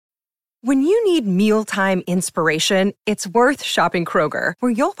When you need mealtime inspiration, it's worth shopping Kroger,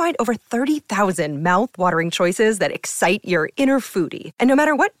 where you'll find over 30,000 mouth-watering choices that excite your inner foodie. And no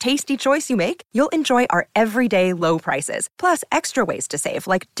matter what tasty choice you make, you'll enjoy our everyday low prices, plus extra ways to save,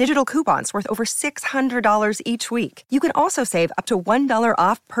 like digital coupons worth over $600 each week. You can also save up to $1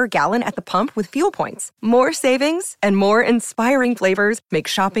 off per gallon at the pump with fuel points. More savings and more inspiring flavors make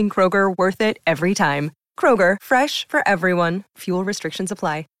shopping Kroger worth it every time. Kroger, fresh for everyone. Fuel restrictions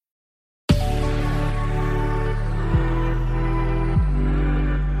apply.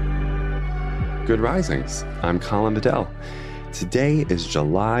 Good Risings. I'm Colin Bedell. Today is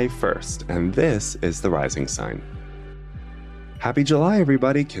July 1st, and this is the Rising Sign. Happy July,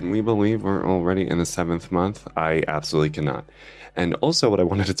 everybody. Can we believe we're already in the 7th month? I absolutely cannot. And also what I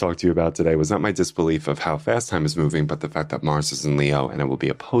wanted to talk to you about today was not my disbelief of how fast time is moving, but the fact that Mars is in Leo and it will be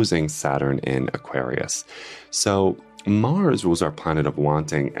opposing Saturn in Aquarius. So Mars rules our planet of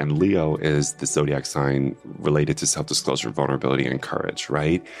wanting, and Leo is the zodiac sign related to self-disclosure, vulnerability, and courage,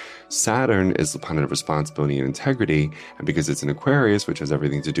 right? Saturn is the planet of responsibility and integrity, and because it's in Aquarius, which has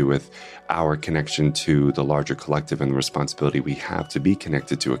everything to do with our connection to the larger collective and the responsibility we have to be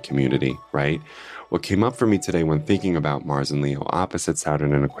connected to a community, right? What came up for me today when thinking about Mars and Leo opposite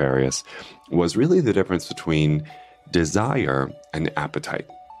Saturn and Aquarius was really the difference between desire and appetite.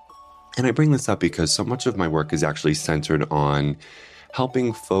 And I bring this up because so much of my work is actually centered on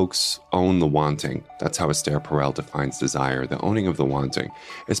helping folks own the wanting. That's how Esther Perel defines desire, the owning of the wanting,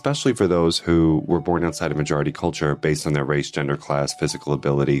 especially for those who were born outside of majority culture based on their race, gender, class, physical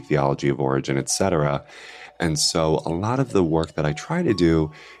ability, theology of origin, etc. And so a lot of the work that I try to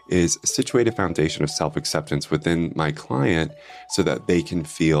do is situate a foundation of self-acceptance within my client so that they can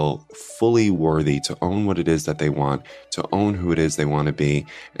feel fully worthy to own what it is that they want, to own who it is they want to be,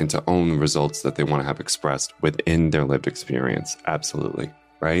 and to own the results that they want to have expressed within their lived experience. Absolutely,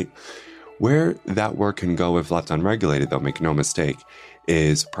 right? Where that work can go if left unregulated, though, make no mistake,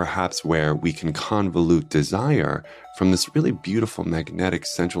 is perhaps where we can convolute desire from this really beautiful, magnetic,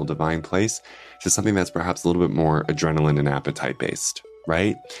 central divine place to something that's perhaps a little bit more adrenaline and appetite based,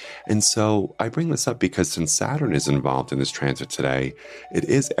 right? And so I bring this up because since Saturn is involved in this transit today, it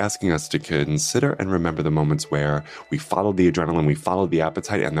is asking us to consider and remember the moments where we followed the adrenaline, we followed the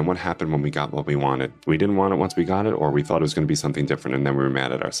appetite, and then what happened when we got what we wanted. We didn't want it once we got it, or we thought it was going to be something different, and then we were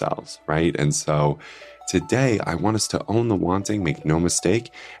mad at ourselves, right? And so today, I want us to own the wanting, make no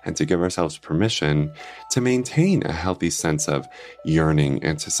mistake, and to give ourselves permission to maintain a healthy sense of yearning,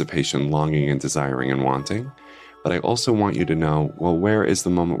 anticipation, longing, and desiring and wanting. But I also want you to know, well, where is the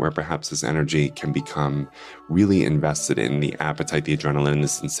moment where perhaps this energy can become really invested in the appetite, the adrenaline, and the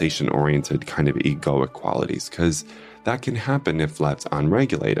sensation-oriented kind of egoic qualities? Because that can happen if left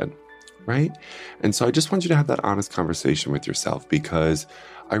unregulated, right? And so I just want you to have that honest conversation with yourself, because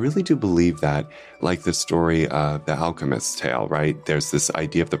I really do believe that, like the story of the Alchemist's tale, right? There's this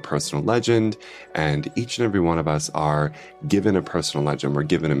idea of the personal legend, and each and every one of us are given a personal legend. We're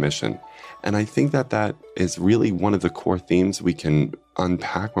given a mission. And I think that that is really one of the core themes we can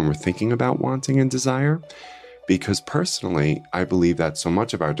unpack when we're thinking about wanting and desire. Because personally, I believe that so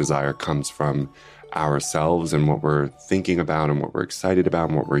much of our desire comes from ourselves and what we're thinking about and what we're excited about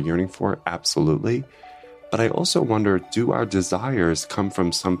and what we're yearning for. Absolutely. But I also wonder, do our desires come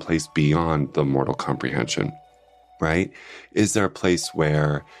from someplace beyond the mortal comprehension, right? Is there a place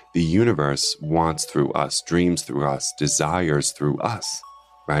where the universe wants through us, dreams through us, desires through us,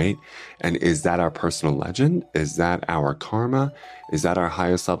 right? And is that our personal legend? Is that our karma? Is that our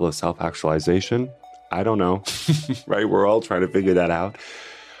highest level of self-actualization? I don't know, right? We're all trying to figure that out.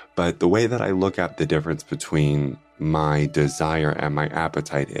 But the way that I look at the difference between my desire and my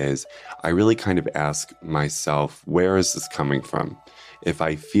appetite is I really kind of ask myself, where is this coming from? If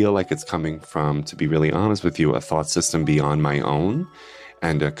I feel like it's coming from, to be really honest with you, a thought system beyond my own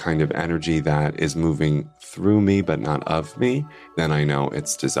and a kind of energy that is moving through me but not of me, then I know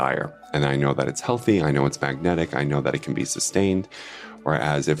it's desire. And I know that it's healthy. I know it's magnetic. I know that it can be sustained.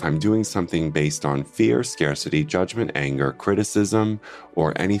 Whereas if I'm doing something based on fear, scarcity, judgment, anger, criticism,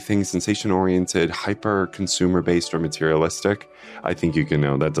 or anything sensation-oriented, hyper-consumer-based or materialistic, I think you can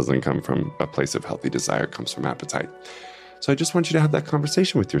know that doesn't come from a place of healthy desire. It comes from appetite. So I just want you to have that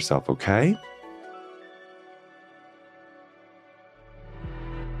conversation with yourself, okay?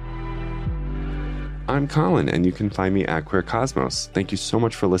 I'm Colin, and you can find me at Queer Cosmos. Thank you so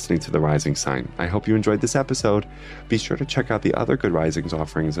much for listening to The Rising Sign. I hope you enjoyed this episode. Be sure to check out the other Good Risings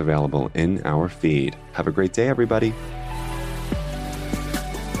offerings available in our feed. Have a great day, everybody.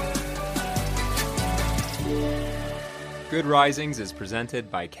 Good Risings is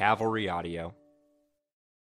presented by Cavalry Audio.